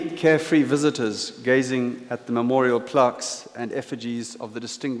carefree visitors gazing at the memorial plaques and effigies of the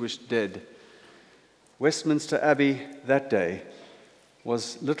distinguished dead, Westminster Abbey that day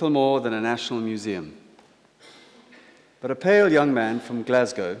was little more than a national museum. But a pale young man from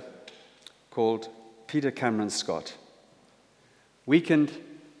Glasgow called Peter Cameron Scott, weakened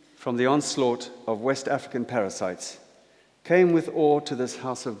from the onslaught of West African parasites, came with awe to this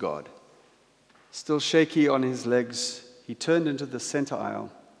house of God. Still shaky on his legs, he turned into the center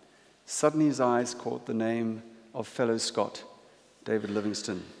aisle. Suddenly his eyes caught the name of fellow Scot, David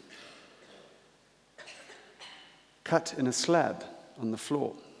Livingstone, cut in a slab on the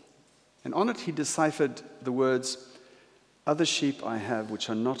floor. And on it he deciphered the words, "Other sheep I have which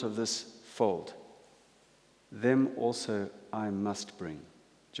are not of this fold. Them also I must bring."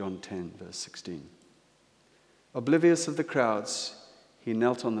 John 10, verse 16. Oblivious of the crowds, he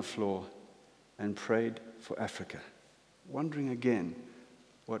knelt on the floor and prayed for Africa, wondering again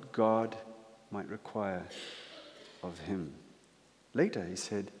what God might require of him. Later, he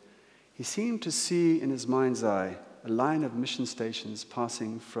said, he seemed to see in his mind's eye a line of mission stations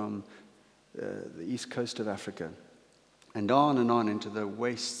passing from the east coast of Africa and on into the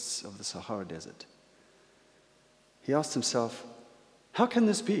wastes of the Sahara Desert. He asked himself, how can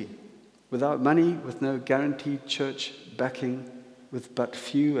this be? Without money, with no guaranteed church backing, with but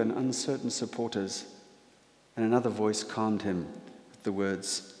few and uncertain supporters. And another voice calmed him with the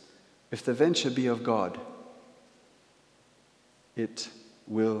words, "If the venture be of God, it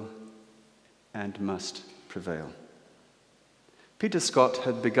will and must prevail." Peter Scott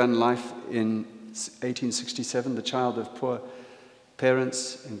had begun life in 1867, the child of poor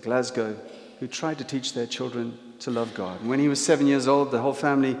parents in Glasgow who tried to teach their children to love God. And when he was 7 years old, the whole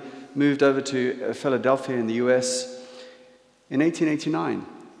family moved over to Philadelphia in the US. In 1889,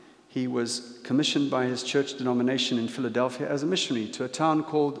 he was commissioned by his church denomination in Philadelphia as a missionary to a town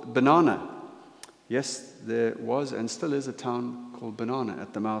called Banana. Yes, there was and still is a town called Banana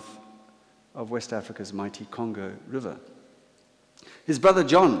at the mouth of West Africa's mighty Congo River. His brother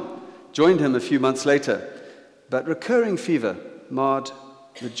John joined him a few months later, but recurring fever marred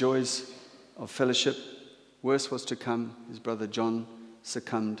the joys of fellowship. Worse was to come. His brother John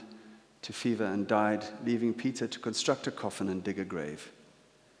succumbed to fever and died, leaving Peter to construct a coffin and dig a grave.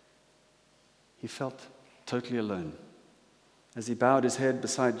 He felt totally alone. As he bowed his head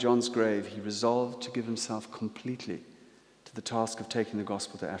beside John's grave, he resolved to give himself completely to the task of taking the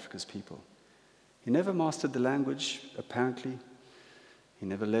gospel to Africa's people. He never mastered the language, apparently. He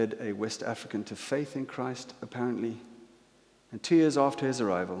never led a West African to faith in Christ, apparently. And 2 years after his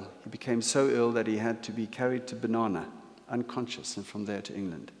arrival, he became so ill that he had to be carried to Banana, unconscious, and from there to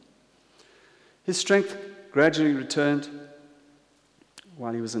England. His strength gradually returned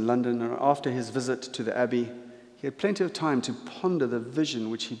while he was in London, and after his visit to the Abbey, he had plenty of time to ponder the vision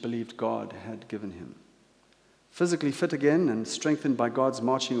which he believed God had given him. Physically fit again and strengthened by God's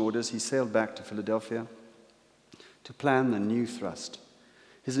marching orders, he sailed back to Philadelphia to plan the new thrust.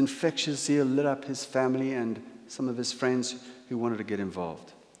 His infectious zeal lit up his family and some of his friends who wanted to get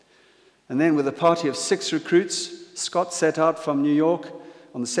involved. And then with a party of 6 recruits, Scott set out from New York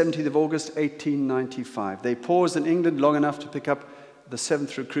on the 17th of August, 1895. They paused in England long enough to pick up the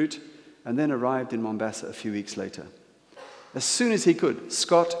 7th recruit and then arrived in Mombasa a few weeks later. As soon as he could,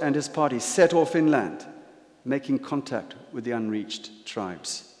 Scott and his party set off inland, making contact with the unreached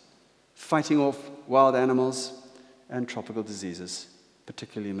tribes, fighting off wild animals and tropical diseases,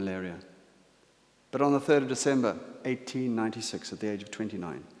 particularly malaria. But on the 3rd of December, 1896, at the age of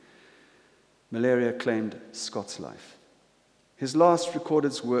 29, malaria claimed Scott's life. His last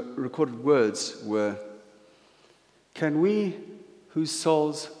recorded words were, "Can we, whose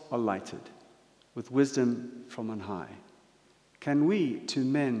souls are lighted with wisdom from on high, can we to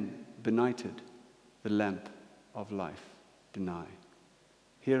men benighted the lamp of life deny?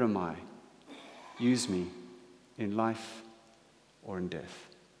 Here am I, use me in life or in death."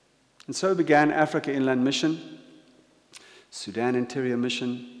 And so began Africa Inland Mission, Sudan Interior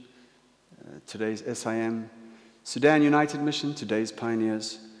Mission, today's SIM, Sudan United Mission, today's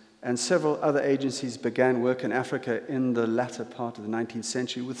Pioneers, and several other agencies began work in Africa in the latter part of the 19th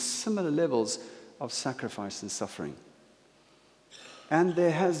century with similar levels of sacrifice and suffering. And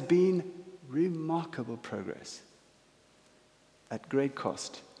there has been remarkable progress at great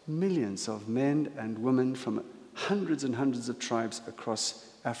cost. Millions of men and women from hundreds and hundreds of tribes across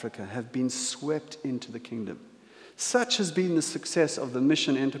Africa have been swept into the kingdom. Such has been the success of the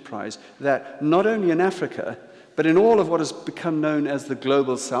mission enterprise that not only in Africa, but in all of what has become known as the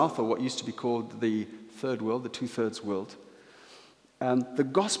Global South, or what used to be called the Third World, the Two-Thirds World, the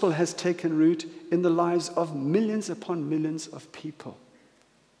gospel has taken root in the lives of millions upon millions of people.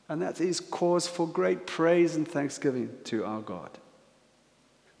 And that is cause for great praise and thanksgiving to our God.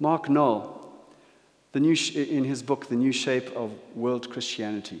 Mark Knoll, in his book, The New Shape of World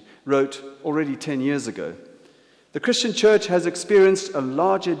Christianity, wrote already 10 years ago, "The Christian church has experienced a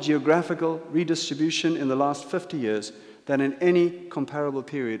larger geographical redistribution in the last 50 years than in any comparable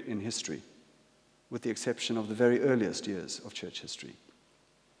period in history, with the exception of the very earliest years of church history."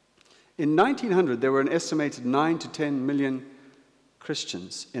 In 1900, there were an estimated 9 to 10 million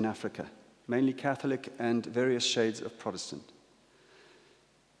Christians in Africa, mainly Catholic and various shades of Protestant.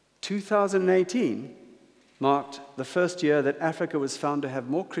 2018 marked the first year that Africa was found to have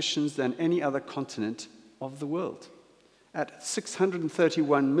more Christians than any other continent of the world. At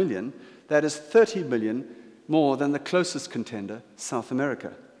 631 million, that is 30 million more than the closest contender, South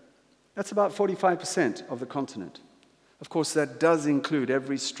America. That's about 45% of the continent. Of course, that does include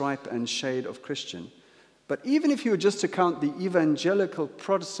every stripe and shade of Christian. But even if you were just to count the evangelical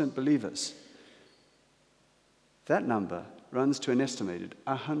Protestant believers, that number runs to an estimated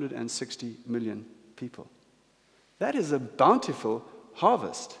 160 million people. That is a bountiful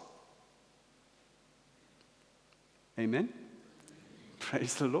harvest. Amen?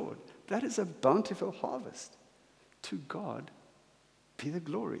 Praise the Lord. That is a bountiful harvest. To God be the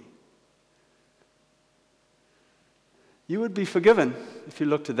glory. You would be forgiven if you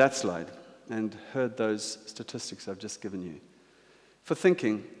looked at that slide and heard those statistics I've just given you, for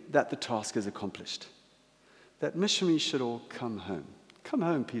thinking that the task is accomplished, that missionaries should all come home. Come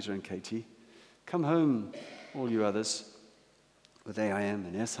home, Peter and Katie. Come home, all you others, with AIM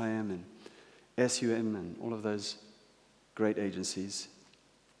and SIM and SUM and all of those great agencies.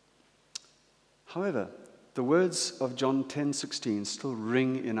 However, the words of John 10:16 still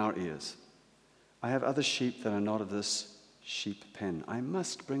ring in our ears. "I have other sheep that are not of this sheep pen. I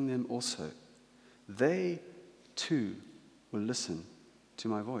must bring them also. They too will listen to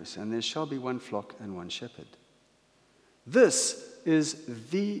my voice, and there shall be one flock and one shepherd." This is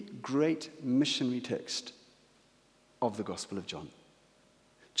the great missionary text of the Gospel of John.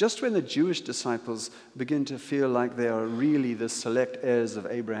 Just when the Jewish disciples begin to feel like they are really the select heirs of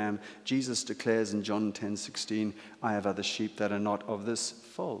Abraham, Jesus declares in John 10:16, "I have other sheep that are not of this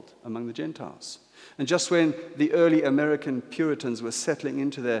fold among the Gentiles." And just when the early American Puritans were settling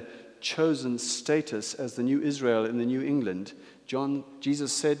into their chosen status as the new Israel in the New England,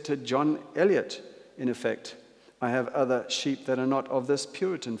 Jesus said to John Eliot, in effect, "I have other sheep that are not of this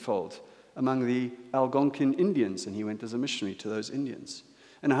Puritan fold among the Algonquin Indians," and he went as a missionary to those Indians.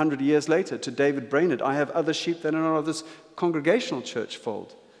 And 100 years later, to David Brainerd, "I have other sheep that are not of this Congregational church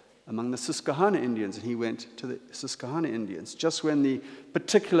fold among the Susquehanna Indians," and he went to the Susquehanna Indians. Just when the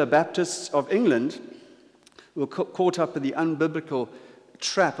particular Baptists of England were caught up in the unbiblical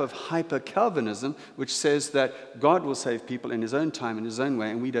trap of hyper-Calvinism, which says that God will save people in his own time, in his own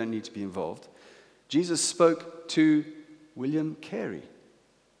way, and we don't need to be involved, Jesus spoke to William Carey.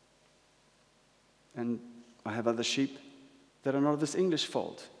 And "I have other sheep that are not of this English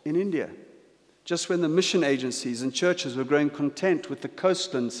fold" in India. Just when the mission agencies and churches were growing content with the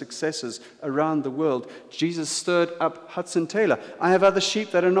coastland successes around the world, Jesus stirred up Hudson Taylor. "I have other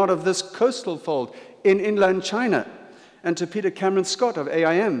sheep that are not of this coastal fold in inland China." And to Peter Cameron Scott of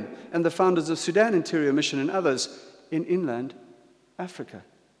AIM and the founders of Sudan Interior Mission and others in inland Africa.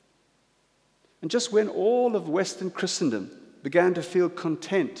 And just when all of Western Christendom began to feel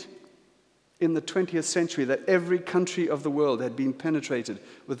content in the 20th century that every country of the world had been penetrated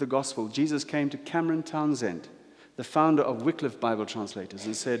with the gospel, Jesus came to Cameron Townsend, the founder of Wycliffe Bible Translators,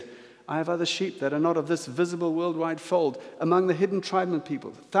 and said, "I have other sheep that are not of this visible worldwide fold among the hidden tribal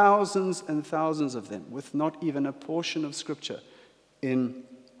people, thousands and thousands of them, with not even a portion of Scripture in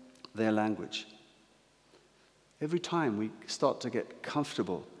their language." Every time we start to get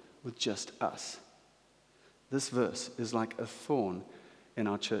comfortable with just us, this verse is like a thorn in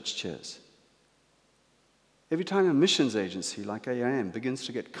our church chairs. Every time a missions agency like AIM begins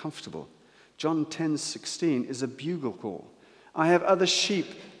to get comfortable, John 10:16 is a bugle call. "I have other sheep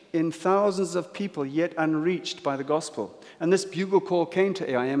in thousands of people yet unreached by the gospel." And this bugle call came to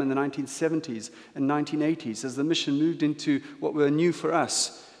AIM in the 1970s and 1980s as the mission moved into what were new for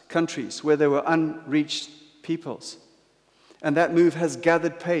us countries where there were unreached peoples. And that move has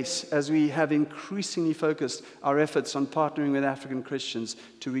gathered pace as we have increasingly focused our efforts on partnering with African Christians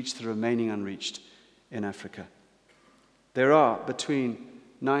to reach the remaining unreached in Africa. There are between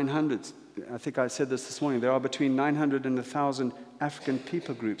 900, I think I said this morning, there are between 900 and 1,000 African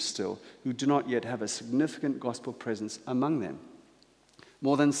people groups still who do not yet have a significant gospel presence among them.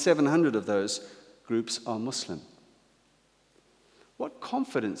 More than 700 of those groups are Muslim. What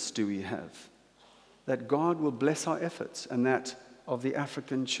confidence do we have that God will bless our efforts and that of the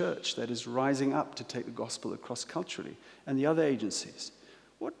African church that is rising up to take the gospel across culturally, and the other agencies.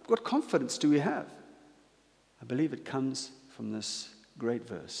 What confidence do we have? I believe it comes from this great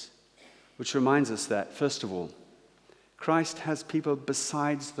verse, which reminds us that, first of all, Christ has people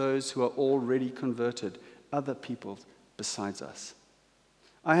besides those who are already converted, other people besides us.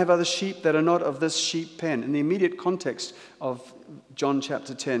 I have other sheep that are not of this sheep pen. In the immediate context of John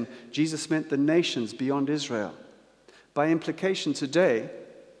chapter 10, Jesus meant the nations beyond Israel. By implication, today,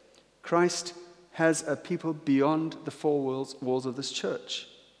 Christ has a people beyond the four walls of this church.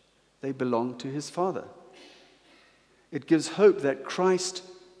 They belong to his Father. It gives hope that Christ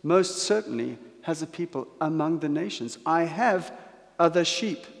most certainly has a people among the nations. I have other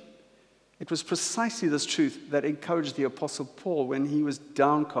sheep. It was precisely this truth that encouraged the Apostle Paul when he was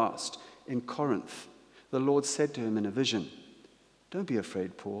downcast in Corinth. The Lord said to him in a vision, "Don't be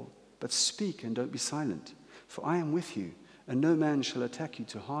afraid, Paul, but speak and don't be silent. For I am with you, and no man shall attack you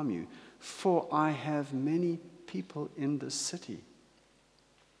to harm you. For I have many people in this city.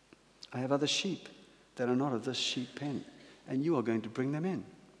 I have other sheep that are not of this sheep pen, and you are going to bring them in.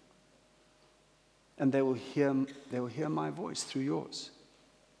 And they will hear my voice through yours."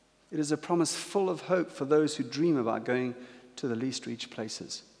 It is a promise full of hope for those who dream about going to the least reached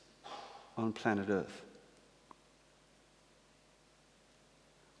places on planet Earth.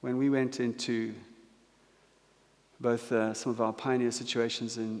 When we went into both some of our pioneer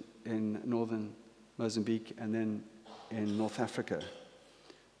situations in northern Mozambique and then in North Africa,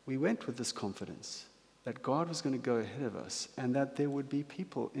 we went with this confidence that God was going to go ahead of us and that there would be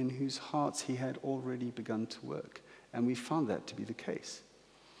people in whose hearts he had already begun to work. And we found that to be the case.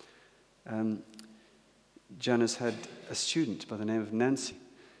 Janice had a student by the name of Nancy.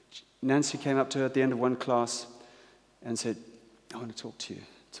 Nancy came up to her at the end of one class and said, "I want to talk to you."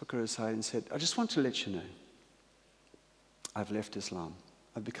 Took her aside and said, "I just want to let you know, I've left Islam.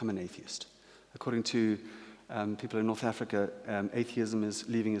 I've become an atheist." According to people in North Africa, atheism is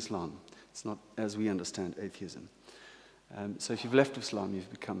leaving Islam. It's not as we understand atheism. So if you've left Islam, you've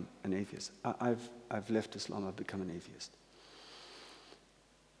become an atheist. I've left Islam, I've become an atheist.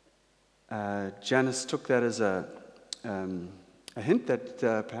 Janice took that as a hint that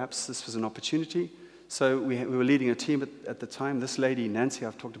perhaps this was an opportunity. So we were leading a team at the time. This lady, Nancy,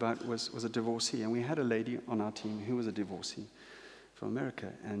 I've talked about, was a divorcee. And we had a lady on our team who was a divorcee from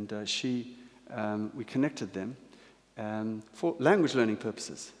America. And we connected them for language learning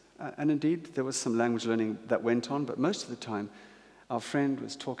purposes. And indeed, there was some language learning that went on. But most of the time, our friend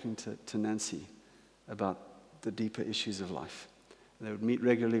was talking to Nancy about the deeper issues of life. They would meet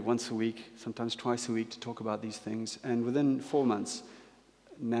regularly once a week, sometimes twice a week, to talk about these things. And within 4 months,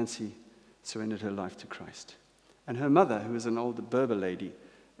 Nancy surrendered her life to Christ. And her mother, who was an older Berber lady,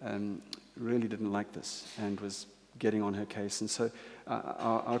 really didn't like this and was getting on her case. And so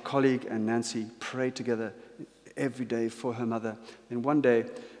our colleague and Nancy prayed together every day for her mother. And one day,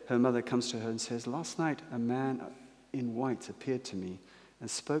 her mother comes to her and says, "Last night, a man in white appeared to me and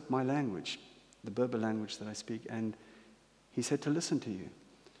spoke my language, the Berber language that I speak, and he said to listen to you."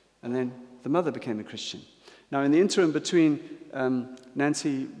 And then the mother became a Christian. Now, in the interim between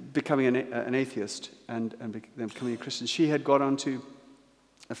Nancy becoming an atheist and then becoming a Christian, she had got onto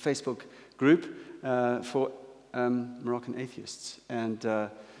a Facebook group for Moroccan atheists. And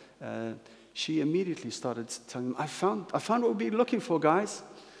she immediately started telling them, I found what we've been looking for, guys.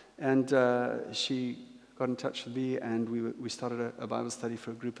 And she got in touch with me, and we started a Bible study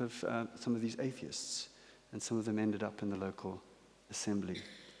for a group of some of these atheists. And some of them ended up in the local assembly,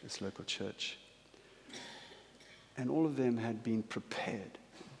 this local church. And all of them had been prepared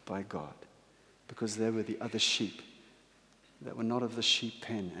by God because they were the other sheep that were not of the sheep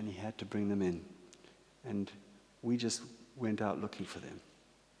pen, and he had to bring them in. And we just went out looking for them.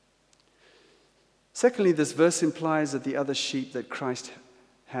 Secondly, this verse implies that the other sheep that Christ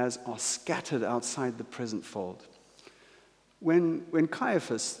has are scattered outside the present fold. When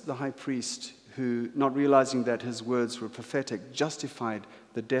Caiaphas, the high priest, who, not realizing that his words were prophetic, justified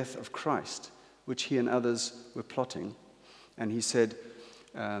the death of Christ, which he and others were plotting. And he said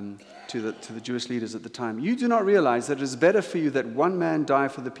to the Jewish leaders at the time, "You do not realize that it is better for you that one man die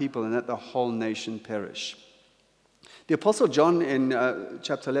for the people and that the whole nation perish." The Apostle John in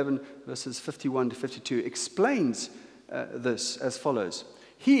chapter 11, verses 51 to 52, explains this as follows.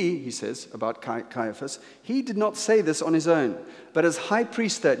 He says about Caiaphas, he did not say this on his own, but as high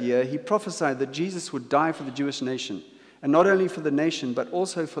priest that year, he prophesied that Jesus would die for the Jewish nation, and not only for the nation, but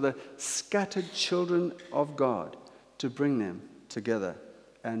also for the scattered children of God, to bring them together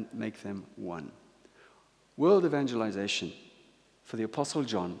and make them one. World evangelization for the Apostle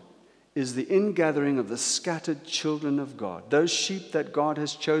John is the ingathering of the scattered children of God, those sheep that God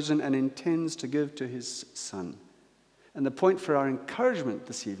has chosen and intends to give to his Son. And the point for our encouragement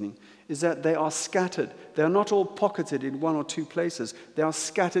this evening is that they are scattered. They are not all pocketed in one or two places. They are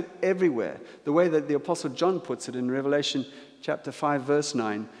scattered everywhere. The way that the Apostle John puts it in Revelation chapter 5, verse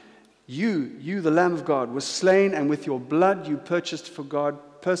 9, You, the Lamb of God, was slain, and with your blood you purchased for God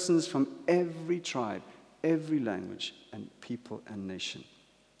persons from every tribe, every language, and people and nation.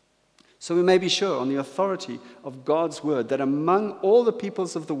 So we may be sure on the authority of God's word that among all the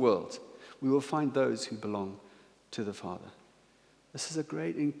peoples of the world, we will find those who belong to the Father. This is a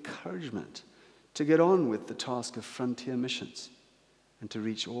great encouragement to get on with the task of frontier missions and to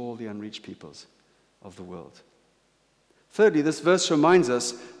reach all the unreached peoples of the world. Thirdly, this verse reminds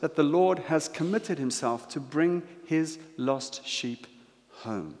us that the Lord has committed himself to bring his lost sheep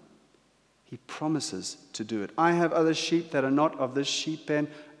home. He promises to do it. I have other sheep that are not of this sheep pen.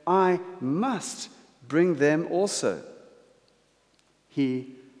 I must bring them also.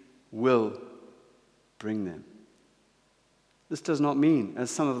 He will bring them. This does not mean, as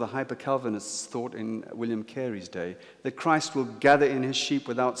some of the hyper-Calvinists thought in William Carey's day, that Christ will gather in his sheep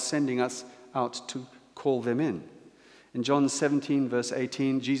without sending us out to call them in. In John 17, verse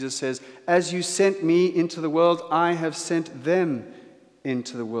 18, Jesus says, As you sent me into the world, I have sent them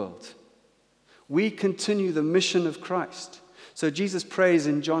into the world. We continue the mission of Christ. So Jesus prays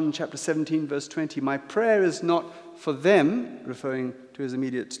in John chapter 17, verse 20, My prayer is not for them, referring to his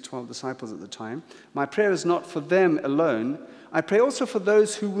immediate 12 disciples at the time, my prayer is not for them alone. I pray also for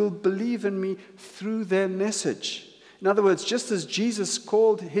those who will believe in me through their message. In other words, just as Jesus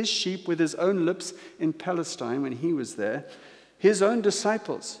called his sheep with his own lips in Palestine when he was there, his own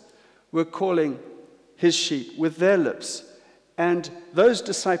disciples were calling his sheep with their lips. And those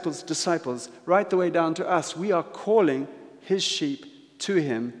disciples, right the way down to us, we are calling his sheep to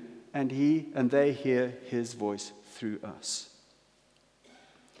him, and they hear his voice through us.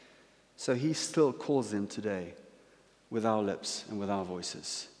 So he still calls them today with our lips and with our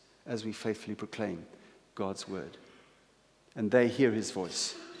voices as we faithfully proclaim God's word. And they hear his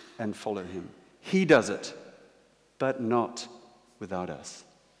voice and follow him. He does it, but not without us.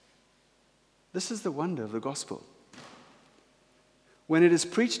 This is the wonder of the gospel. When it is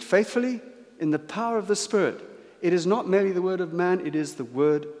preached faithfully in the power of the Spirit, it is not merely the word of man, it is the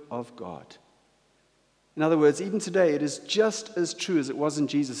word of God. In other words, even today, it is just as true as it was in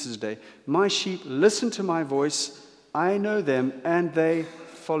Jesus' day. My sheep listen to my voice, I know them, and they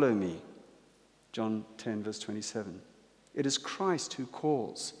follow me. John 10, verse 27. It is Christ who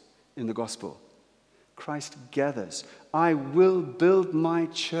calls in the gospel. Christ gathers. I will build my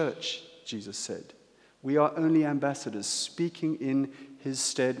church, Jesus said. We are only ambassadors speaking in his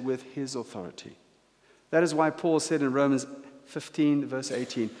stead with his authority. That is why Paul said in Romans 15, verse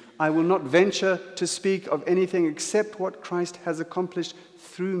 18, I will not venture to speak of anything except what Christ has accomplished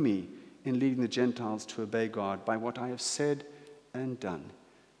through me in leading the Gentiles to obey God by what I have said and done.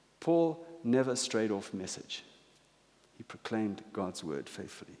 Paul never strayed off message. He proclaimed God's word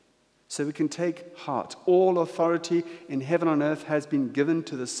faithfully. So we can take heart. All authority in heaven and earth has been given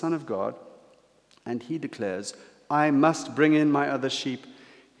to the Son of God, and he declares, I must bring in my other sheep.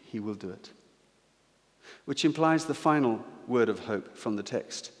 He will do it. Which implies the final word of hope from the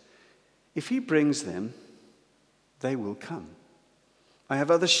text. If he brings them, they will come. I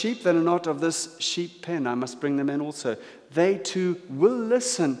have other sheep that are not of this sheep pen. I must bring them in also. They too will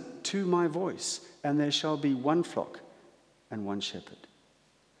listen to my voice, and there shall be one flock and one shepherd.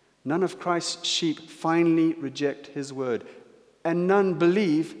 None of Christ's sheep finally reject his word, and none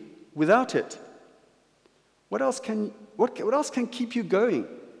believe without it. What else can keep you going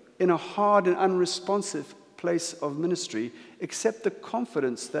in a hard and unresponsive place of ministry except the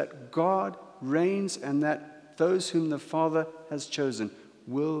confidence that God reigns and that those whom the Father has chosen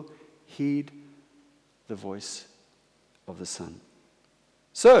will heed the voice of the Son?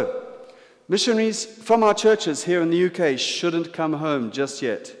 So, missionaries from our churches here in the UK shouldn't come home just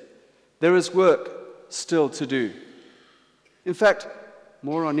yet. There is work still to do. In fact,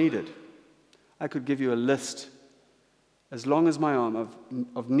 more are needed. I could give you a list as long as my arm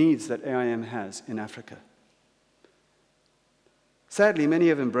of needs that AIM has in Africa. Sadly, many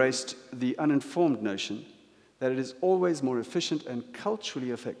have embraced the uninformed notion that it is always more efficient and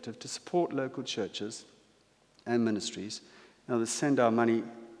culturally effective to support local churches and ministries, and to send our money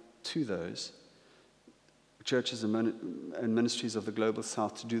to those churches and ministries of the Global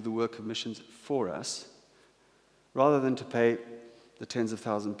South to do the work of missions for us, rather than to pay the tens of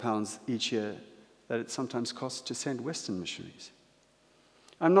thousands of pounds each year that it sometimes costs to send Western missionaries.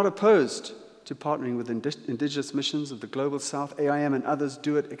 I'm not opposed to partnering with indigenous missions of the Global South. AIM and others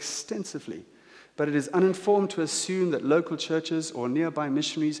do it extensively. But it is uninformed to assume that local churches or nearby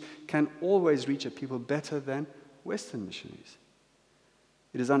missionaries can always reach a people better than Western missionaries.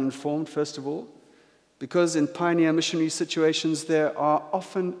 It is uninformed, first of all, because in pioneer missionary situations there are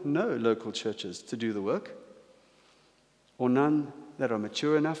often no local churches to do the work, or none that are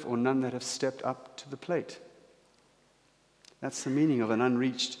mature enough, or none that have stepped up to the plate. That's the meaning of an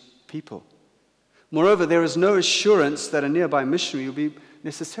unreached people. Moreover, there is no assurance that a nearby missionary will be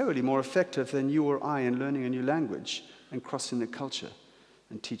necessarily more effective than you or I in learning a new language and crossing the culture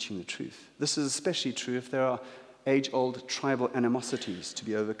and teaching the truth. This is especially true if there are age-old tribal animosities to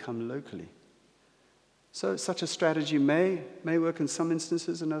be overcome locally. So such a strategy may work in some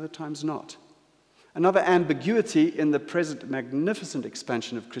instances and other times not. Another ambiguity in the present magnificent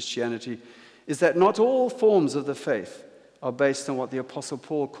expansion of Christianity is that not all forms of the faith are based on what the Apostle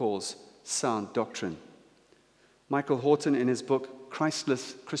Paul calls sound doctrine. Michael Horton, in his book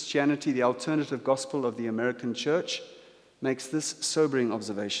Christless Christianity, the Alternative Gospel of the American Church, makes this sobering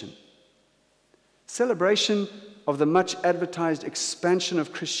observation. Celebration of the much advertised expansion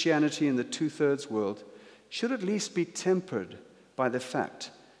of Christianity in the two-thirds world should at least be tempered by the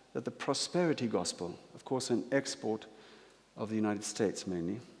fact that the prosperity gospel, of course an export of the United States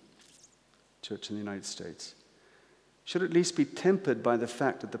mainly, church in the United States, should at least be tempered by the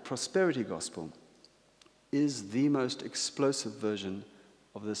fact that the prosperity gospel is the most explosive version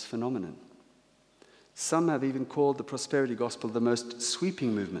of this phenomenon. Some have even called the prosperity gospel the most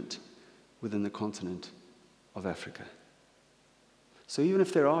sweeping movement within the continent of Africa. So even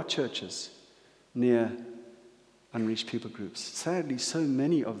if there are churches near unreached people groups, sadly, so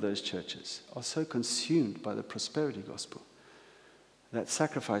many of those churches are so consumed by the prosperity gospel that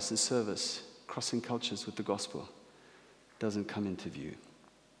sacrifice and service, crossing cultures with the gospel, doesn't come into view.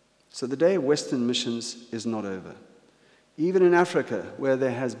 So the day of Western missions is not over, even in Africa, where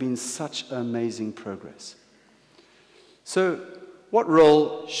there has been such amazing progress. So what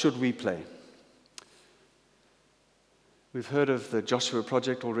role should we play? We've heard of the Joshua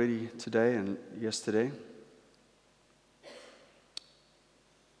Project already today and yesterday.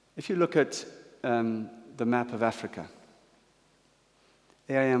 If you look at the map of Africa,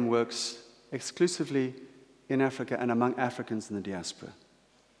 AIM works exclusively in Africa and among Africans in the diaspora.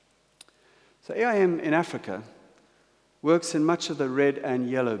 So AIM in Africa works in much of the red and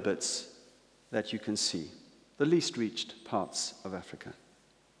yellow bits that you can see, the least reached parts of Africa.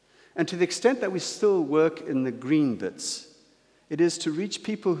 And to the extent that we still work in the green bits, it is to reach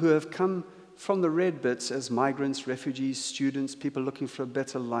people who have come from the red bits as migrants, refugees, students, people looking for a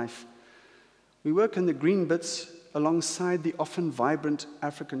better life. We work in the green bits alongside the often vibrant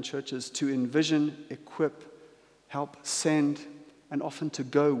African churches to envision, equip, help, send, and often to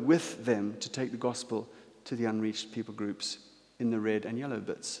go with them to take the gospel to the unreached people groups in the red and yellow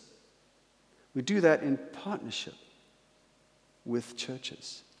bits. We do that in partnership with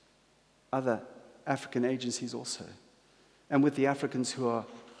churches, other African agencies also, and with the Africans who are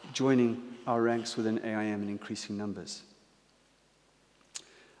joining our ranks within AIM in increasing numbers.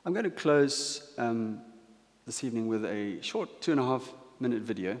 I'm going to close this evening with a short 2.5-minute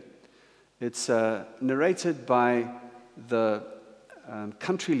video. It's narrated by the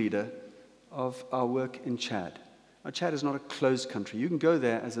country leader of our work in Chad. Now, Chad is not a closed country. You can go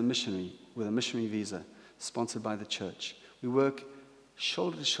there as a missionary with a missionary visa sponsored by the church. We work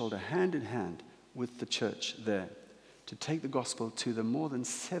shoulder to shoulder, hand in hand with the church there to take the gospel to the more than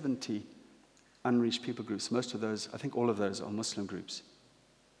 70 unreached people groups. Most of those, I think all of those, are Muslim groups.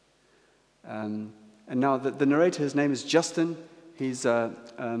 And now the narrator, his name is Justin. He's a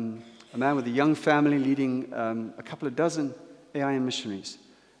man with a young family leading a couple of dozen AIM missionaries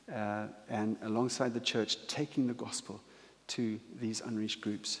and alongside the church taking the gospel to these unreached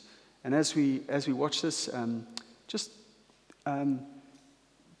groups. And as we watch this, just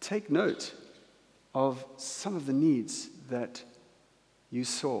take note of some of the needs that you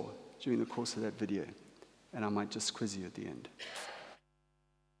saw during the course of that video. And I might just quiz you at the end.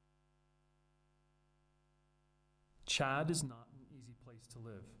 Chad is not an easy place to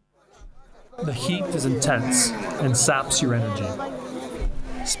live. The heat is intense and saps your energy.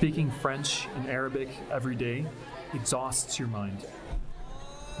 Speaking French and Arabic every day exhausts your mind.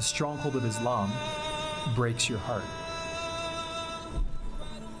 The stronghold of Islam breaks your heart.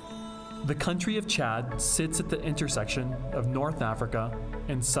 The country of Chad sits at the intersection of North Africa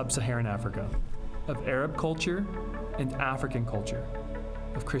and Sub-Saharan Africa, of Arab culture and African culture,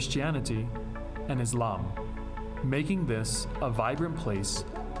 of Christianity and Islam, making this a vibrant place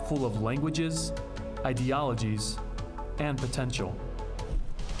full of languages, ideologies, and potential.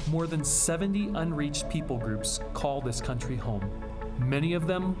 More than 70 unreached people groups call this country home, many of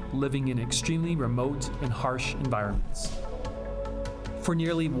them living in extremely remote and harsh environments. For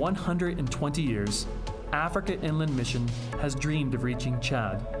nearly 120 years, Africa Inland Mission has dreamed of reaching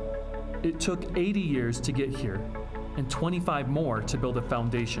Chad. It took 80 years to get here, and 25 more to build a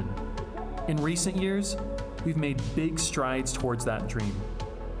foundation. In recent years, we've made big strides towards that dream.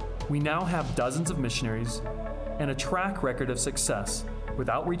 We now have dozens of missionaries and a track record of success with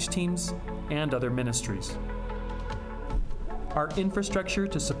outreach teams and other ministries. Our infrastructure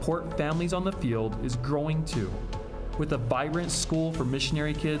to support families on the field is growing too, with a vibrant school for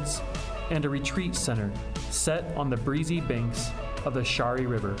missionary kids and a retreat center set on the breezy banks of the Shari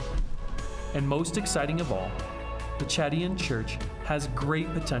River. And most exciting of all, the Chadian Church has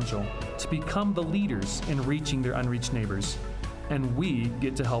great potential to become the leaders in reaching their unreached neighbors, and we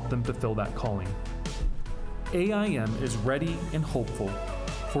get to help them fulfill that calling. AIM is ready and hopeful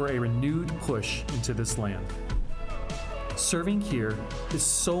for a renewed push into this land. Serving here is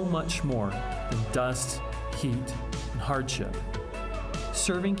so much more than dust, heat, and hardship.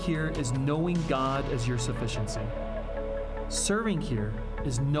 Serving here is knowing God as your sufficiency. Serving here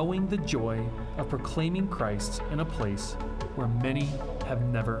is knowing the joy of proclaiming Christ in a place where many have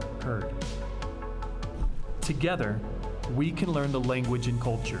never heard. Together, we can learn the language and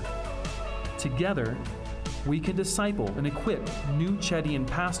culture. Together, we can disciple and equip new Chadian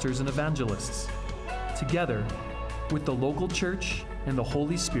pastors and evangelists. Together, with the local church and the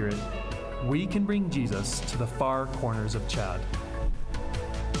Holy Spirit, we can bring Jesus to the far corners of Chad.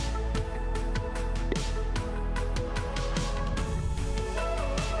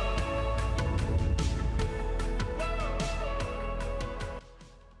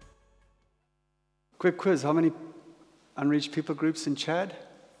 Quick quiz, how many unreached people groups in Chad?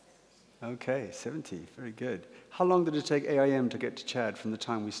 Okay, 70, very good. How long did it take AIM to get to Chad from the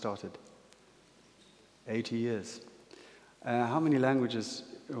time we started? 80 years. How many languages,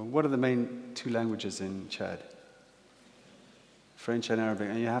 what are the main two languages in Chad? French and Arabic,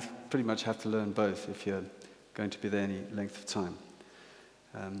 and you pretty much have to learn both if you're going to be there any length of time.